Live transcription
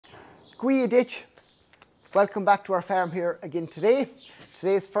𝐥𝐤𝐤𝐞. Welcome back to our farm here again today.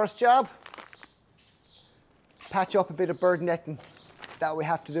 Today's first job, patch up a bit of bird netting that we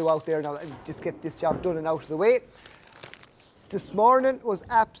have to do out there now and just get this job done and out of the way. This morning was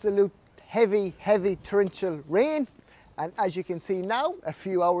absolute heavy torrential rain, and as you can see now, a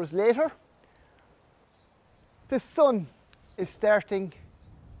few hours later, the sun is starting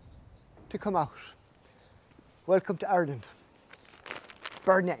to come out. Welcome to Ireland.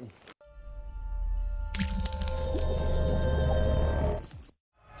 Bird netting.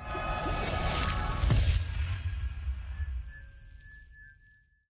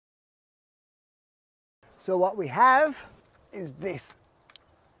 So what we have is this.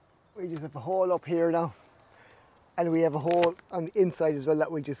 We just have a hole up here now, and we have a hole on the inside as well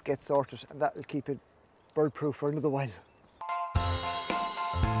that will just get sorted, and that will keep it bird proof for another while.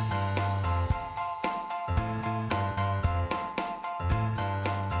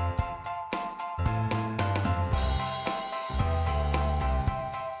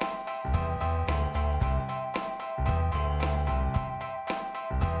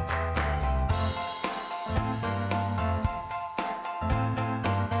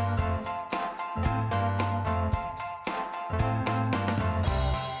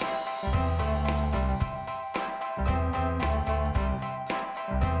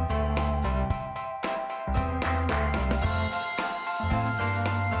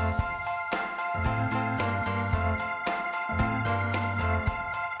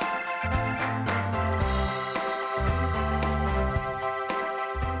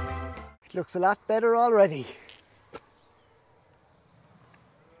 It looks a lot better already.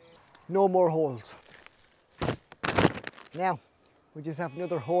 No more holes. Now, we just have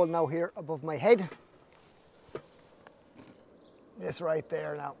another hole now here above my head. This right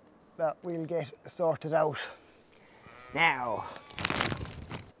there now, that we'll get sorted out. Now,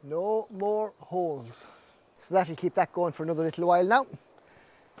 no more holes. So that'll keep that going for another little while now.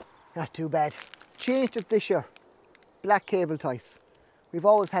 Not too bad. Changed it this year. Black cable ties. We've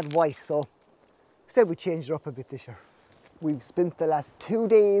always had white, so instead we changed it up a bit this year. We've spent the last 2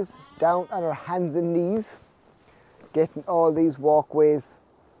 days down on our hands and knees, getting all these walkways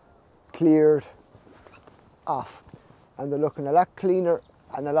cleared off. And they're looking a lot cleaner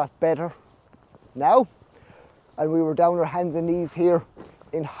and a lot better now. And we were down our hands and knees here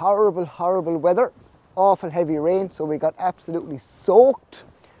in horrible weather, awful heavy rain, so we got absolutely soaked.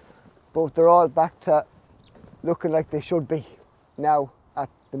 But they're all back to looking like they should be now at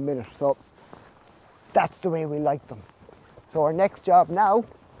the minute, so that's the way we like them. So our next job now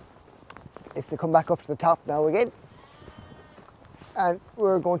is to come back up to the top now again, and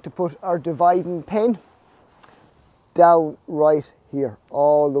we're going to put our dividing pin down right here,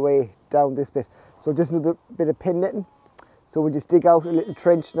 all the way down this bit. So just another bit of pin netting. So we just dig out a little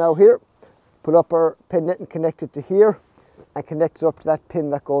trench now here, put up our pin netting, connect it to here, and connect it up to that pin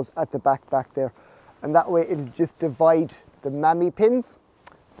that goes at the back there, and that way it'll just divide the mammy pins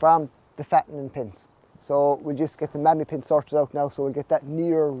from the fattening pins. So we'll just get the mammy pin sorted out now, so we'll get that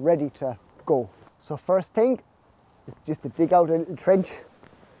near ready to go. So first thing is just to dig out a little trench,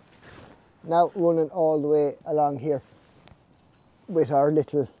 now running all the way along here with our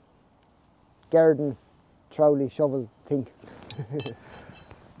little garden trolley shovel thing.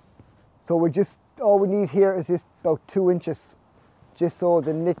 So all we need here is just about 2 inches, just so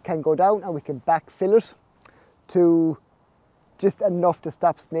the knit can go down and we can backfill it to just enough to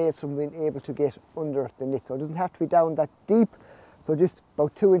stop snails from being able to get under the knit. So it doesn't have to be down that deep, so just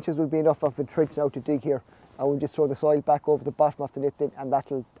about 2 inches will be enough of a trench now to dig here, and we'll just throw the soil back over the bottom of the knit then, and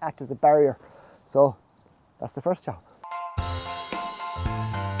that'll act as a barrier. So that's the first job.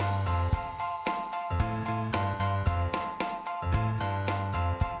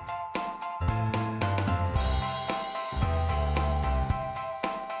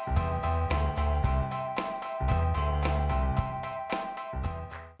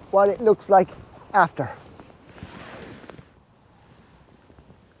 What it looks like after.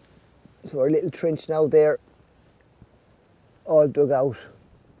 So our little trench now there, all dug out,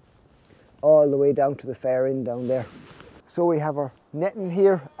 all the way down to the far end down there. So we have our netting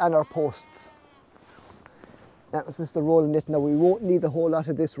here and our posts. Now this is the roll of netting. Now we won't need the whole lot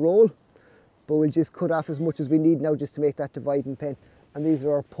of this roll, but we'll just cut off as much as we need now just to make that dividing pin. And these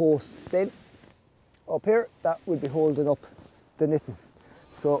are our posts then, up here, that will be holding up the knitting.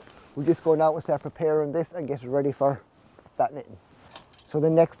 So we'll just go now and start preparing this and get it ready for that knitting. So the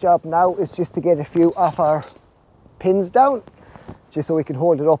next job now is just to get a few of our pins down, just so we can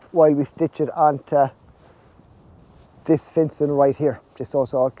hold it up while we stitch it onto this fencing right here, just so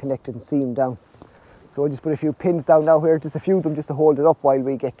it's all connected and seamed down. So we'll just put a few pins down now here, just a few of them just to hold it up while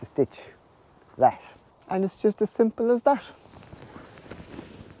we get to stitch that. And it's just as simple as that.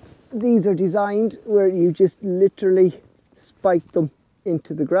 These are designed where you just literally spike them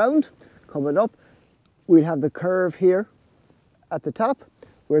into the ground, coming up. We'll have the curve here at the top,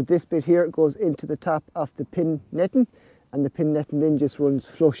 where this bit here goes into the top of the pin netting, and the pin netting then just runs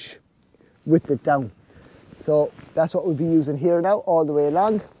flush with it down. So that's what we'll be using here now, all the way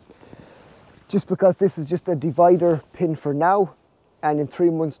along. Just because this is just a divider pin for now, and in 3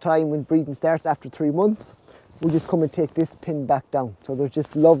 months' time when breeding starts, after 3 months, we'll just come and take this pin back down. So there's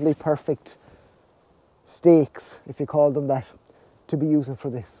just lovely, perfect stakes, if you call them that, to be using for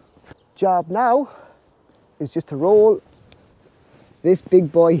this. Job now is just to roll this big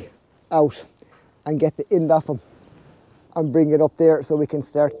boy out and get the end off him and bring it up there so we can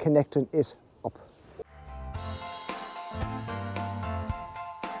start connecting it up.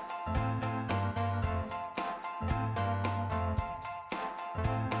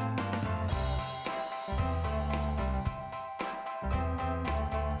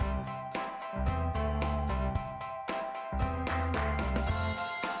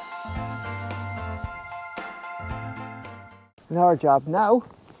 And our job now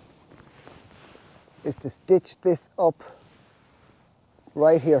is to stitch this up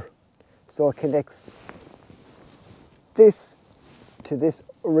right here so it connects this to this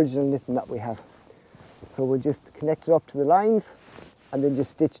original knitting that we have. So we'll just connect it up to the lines and then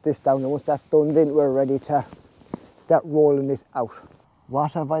just stitch this down, and once that's done then we're ready to start rolling it out.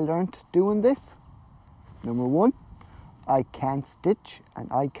 What have I learned doing this? Number one, I can't stitch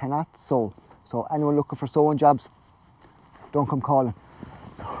and I cannot sew. So anyone looking for sewing jobs, don't come calling.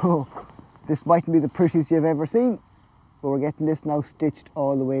 So this mightn't be the prettiest you've ever seen, but we're getting this now stitched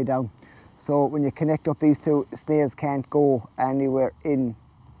all the way down. So when you connect up these two, snails can't go anywhere in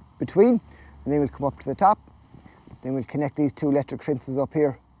between, and then we'll come up to the top. Then we'll connect these two electric fences up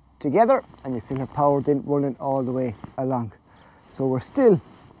here together, and you see her power then running all the way along. So we're still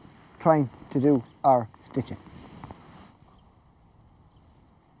trying to do our stitching.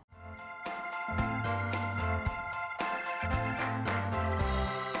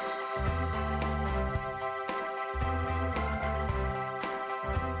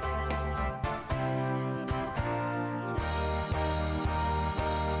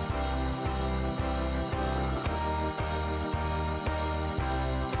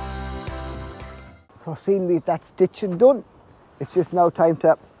 So seeing we've that stitching done, it's just now time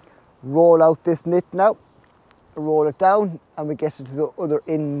to roll out this knit now, roll it down, and we get it to the other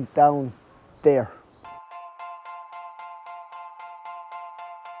end down there.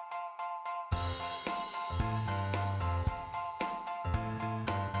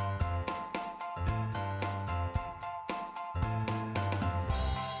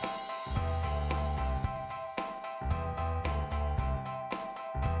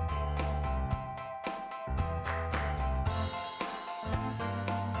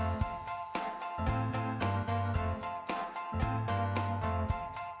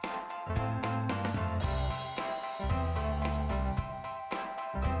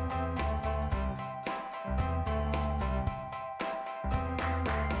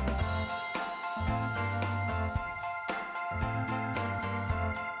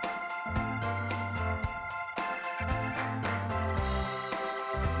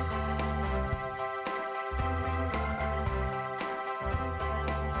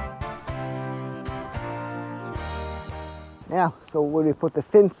 Now, so when we put the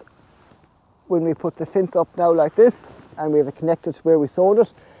fence up now like this, and we have it connected to where we sewed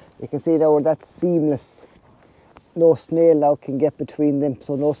it, you can see now where that's seamless. No snail now can get between them,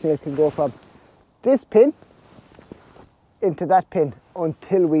 so no snails can go from this pin into that pin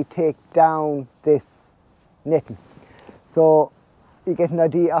until we take down this netting. So you get an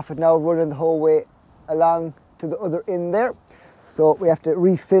idea of it now running the whole way along to the other end there. So we have to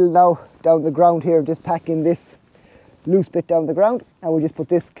refill now down the ground here, just pack in this loose bit down the ground, and we'll just put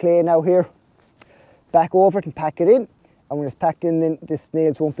this clay now here back over it and pack it in, and when it's packed in then the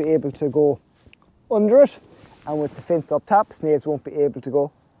snails won't be able to go under it, and with the fence up top snails won't be able to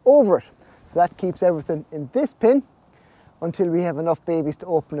go over it. So that keeps everything in this pin until we have enough babies to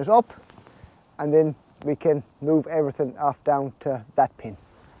open it up, and then we can move everything off down to that pin.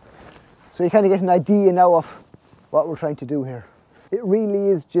 So you kind of get an idea now of what we're trying to do here. It really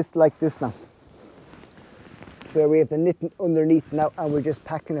is just like this now, where we have the knitting underneath now, and we're just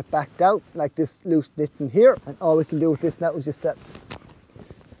packing it back down like this loose knitting here, and all we can do with this now is just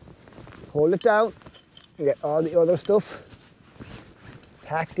hold it down and get all the other stuff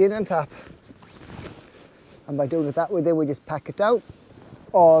packed in on top, and by doing it that way then we just pack it down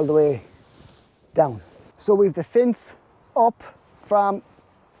all the way down. So we've the fence up from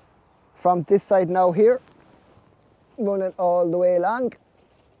this side now here, running all the way along,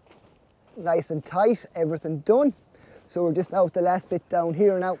 nice and tight, everything done. So we're just out the last bit down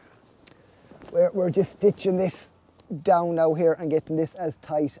here now. We're just stitching this down now here and getting this as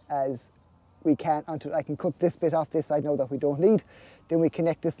tight as we can until I can cut this bit off this side now that we don't need. Then we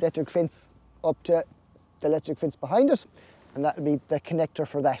connect this electric fence up to the electric fence behind it, and that'll be the connector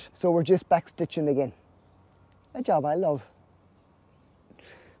for that. So we're just back stitching again. A job I love.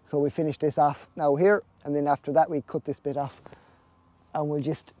 So we finish this off now here, and then after that we cut this bit off and we'll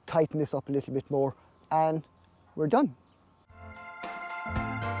just tighten this up a little bit more and we're done.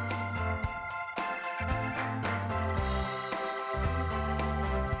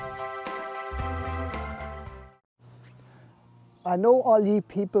 I know all ye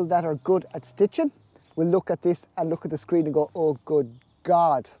people that are good at stitching will look at this and look at the screen and go, oh good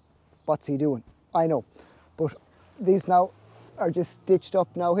God, what's he doing? I know, but these now are just stitched up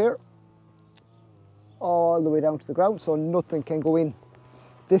now here, all the way down to the ground, so nothing can go in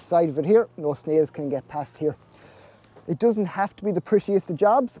this side of it here, no snails can get past here. It doesn't have to be the prettiest of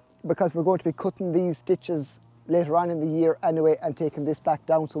jobs because we're going to be cutting these stitches later on in the year anyway and taking this back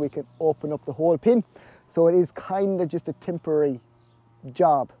down so we can open up the whole pin. So it is kind of just a temporary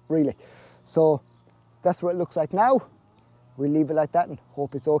job really. So that's what it looks like now. We'll leave it like that and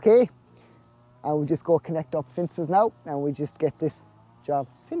hope it's okay. And we'll just go connect up fences now and we just get this job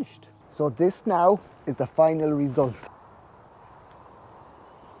finished. So this now is the final result.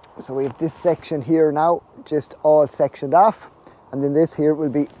 So we have this section here now just all sectioned off, and then this here will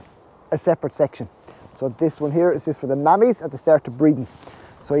be a separate section. So this one here is just for the mammies at the start of breeding.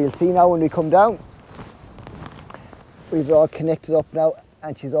 So you'll see now when we come down, we've all connected up now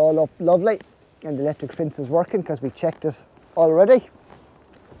and she's all up lovely, and the electric fence is working because we checked it already.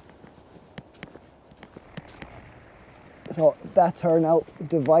 So that's her now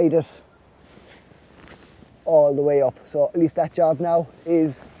divided all the way up. So at least that job now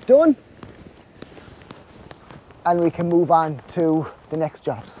is done. And we can move on to the next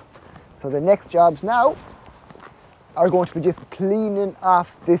jobs. So the next jobs now are going to be just cleaning off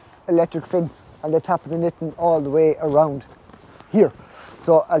this electric fence on the top of the knitting all the way around here.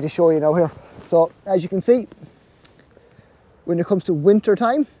 So I'll just show you now here. So as you can see, when it comes to winter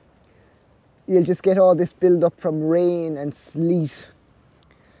time, you'll just get all this build up from rain and sleet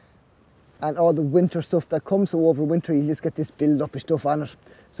and all the winter stuff that comes. So over winter you just get this build up of stuff on it.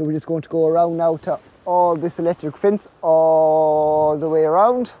 So we're just going to go around now to all this electric fence all the way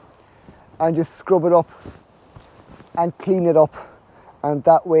around and just scrub it up and clean it up, and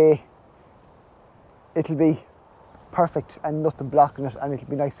that way it'll be perfect and nothing blocking it and it'll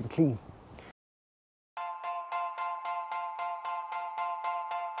be nice and clean.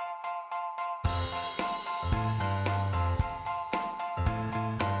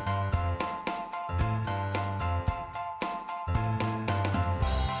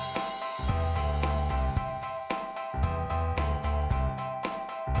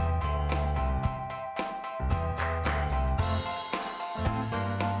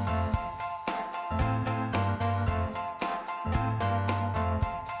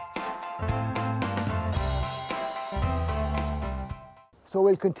 So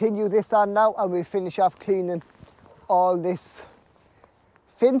we'll continue this on now and we'll finish off cleaning all this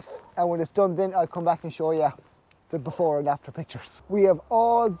fence, and when it's done then I'll come back and show you the before and after pictures. We have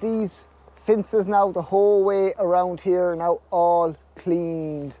all these fences now the whole way around here now all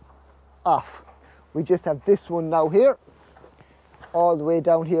cleaned off. We just have this one now here, all the way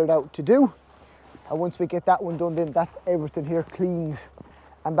down here now to do, and once we get that one done then that's everything here cleaned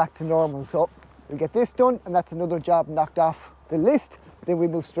and back to normal. So we'll get this done and that's another job knocked off the list. Then we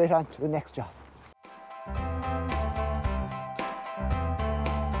move straight on to the next job.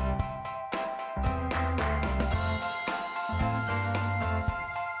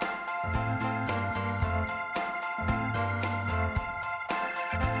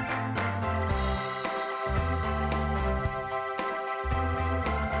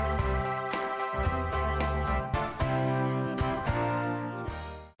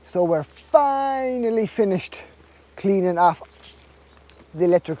 So we're finally finished cleaning off the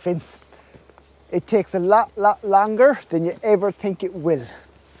electric fence. It takes a lot longer than you ever think it will.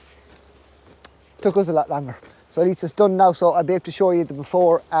 Took us a lot longer. So at least it's done now, so I'll be able to show you the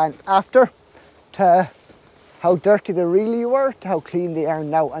before and after, to how dirty they really were to how clean they are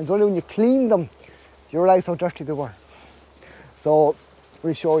now. And it's only when you clean them you realise how dirty they were. So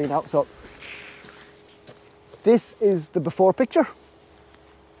we'll show you now. So this is the before picture,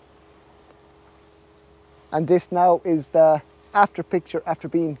 and this now is the after picture after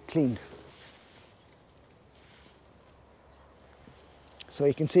being cleaned. So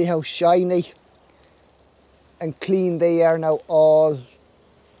you can see how shiny and clean they are now all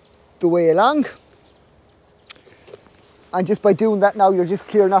the way along. And just by doing that now, you're just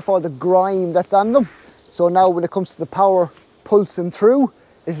clearing off all the grime that's on them. So now when it comes to the power pulsing through,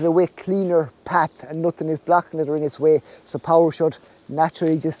 this is a way cleaner path and nothing is blocking it or in its way. So power should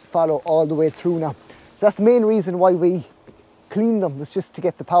naturally just follow all the way through now. So that's the main reason why we clean them. It's just to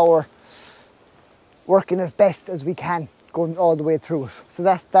get the power working as best as we can, going all the way through it. So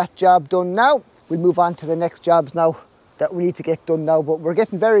that's that job done now. We'll move on to the next jobs now that we need to get done now. But we're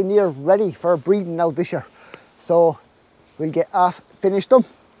getting very near ready for breeding now this year. So we'll get off, finish them,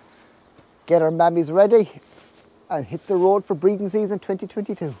 get our mammies ready and hit the road for breeding season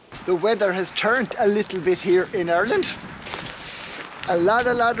 2022. The weather has turned a little bit here in Ireland. A lot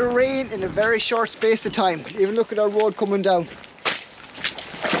of rain in a very short space of time. Even look at our road coming down.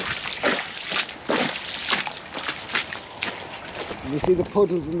 And you see the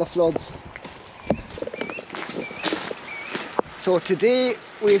puddles and the floods. So today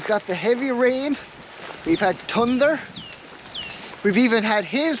we've got the heavy rain, we've had thunder, we've even had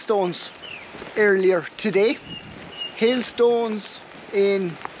hailstones earlier today. Hailstones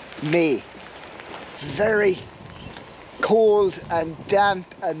in May. It's very cold and damp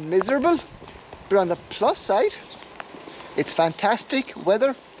and miserable, but on the plus side, it's fantastic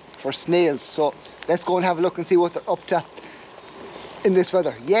weather for snails. So let's go and have a look and see what they're up to in this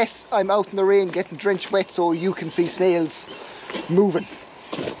weather. Yes, I'm out in the rain getting drenched wet so you can see snails moving.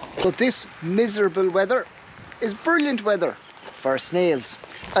 So this miserable weather is brilliant weather for snails,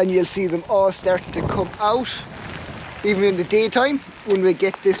 and you'll see them all starting to come out even in the daytime when we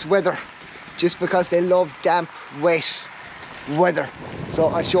get this weather, just because they love damp, wet weather. So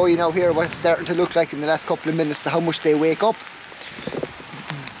I'll show you now here what it's starting to look like in the last couple of minutes, to how much they wake up.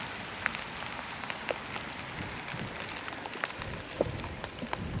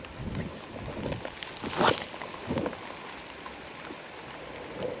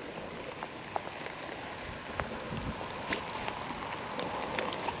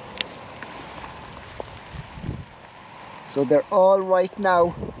 So they're all right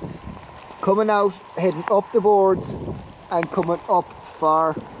now coming out, heading up the boards and coming up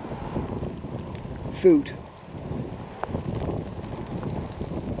for food.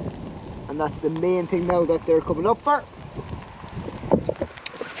 And that's the main thing now that they're coming up for.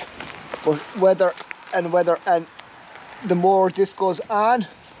 But weather, and the more this goes on,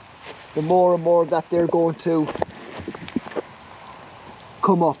 the more and more that they're going to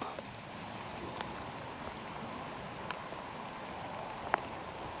come up.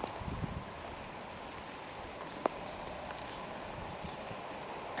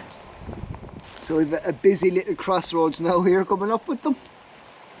 So we've a busy little crossroads now here coming up with them.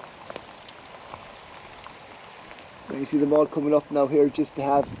 And you see them all coming up now here just to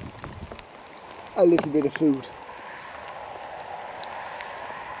have a little bit of food.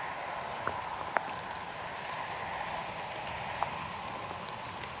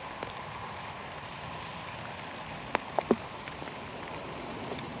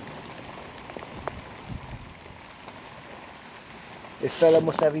 This fella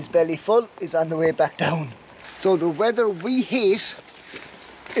must have his belly full, he's on the way back down. So the weather we hate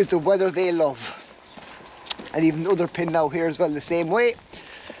is the weather they love. And even the other pin now here as well, the same way.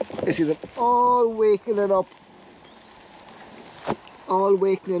 You see them all waking it up. All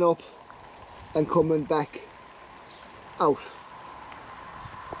waking it up and coming back out.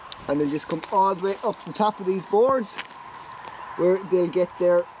 And they'll just come all the way up to the top of these boards, where they'll get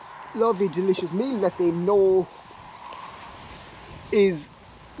their lovely delicious meal that they know is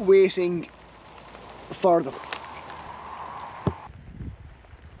waiting for them.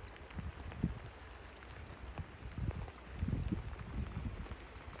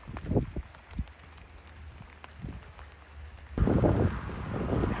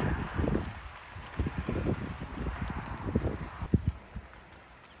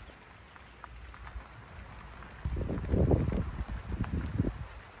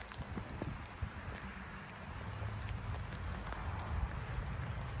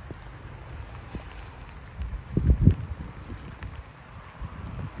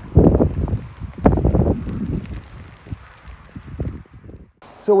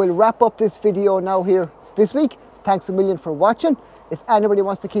 So we'll wrap up this video now here this week. Thanks a million for watching. If anybody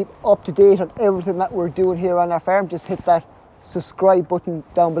wants to keep up to date on everything that we're doing here on our farm, just hit that subscribe button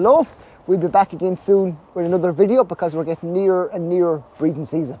down below. We'll be back again soon with another video because we're getting nearer and nearer breeding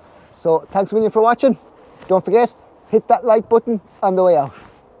season. So thanks a million for watching. Don't forget, hit that like button on the way out.